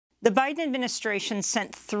The Biden administration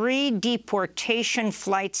sent 3 deportation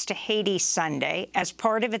flights to Haiti Sunday as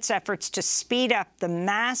part of its efforts to speed up the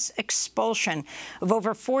mass expulsion of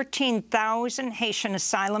over 14,000 Haitian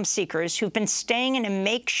asylum seekers who've been staying in a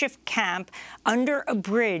makeshift camp under a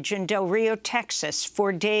bridge in Del Rio, Texas,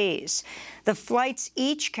 for days. The flights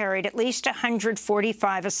each carried at least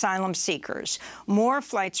 145 asylum seekers. More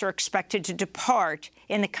flights are expected to depart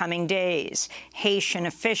in the coming days. Haitian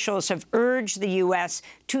officials have urged the U.S.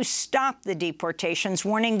 to stop the deportations,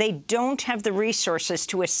 warning they don't have the resources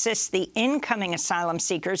to assist the incoming asylum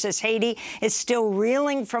seekers as Haiti is still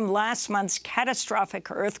reeling from last month's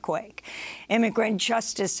catastrophic earthquake. Immigrant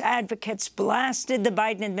justice advocates blasted the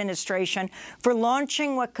Biden administration for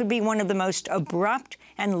launching what could be one of the most abrupt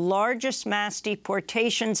and largest mass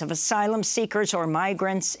deportations of asylum seekers or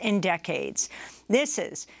migrants in decades. This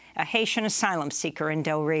is a Haitian asylum seeker in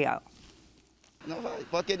Del Rio. Não vai,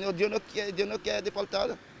 porque Deus não quer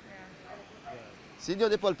deportado. Se Deus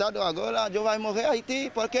deportado agora, Deus vai morrer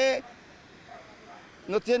Haiti, porque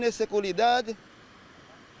não tem segurança.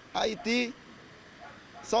 Haiti,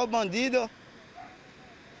 só bandido.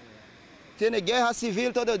 Tem guerra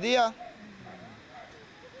civil todo dia.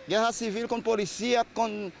 Guerra civil com polícia,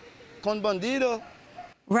 com bandido.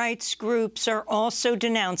 Rights groups are also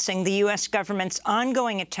denouncing the U.S. government's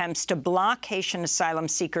ongoing attempts to block Haitian asylum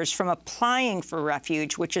seekers from applying for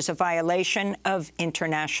refuge, which is a violation of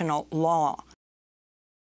international law.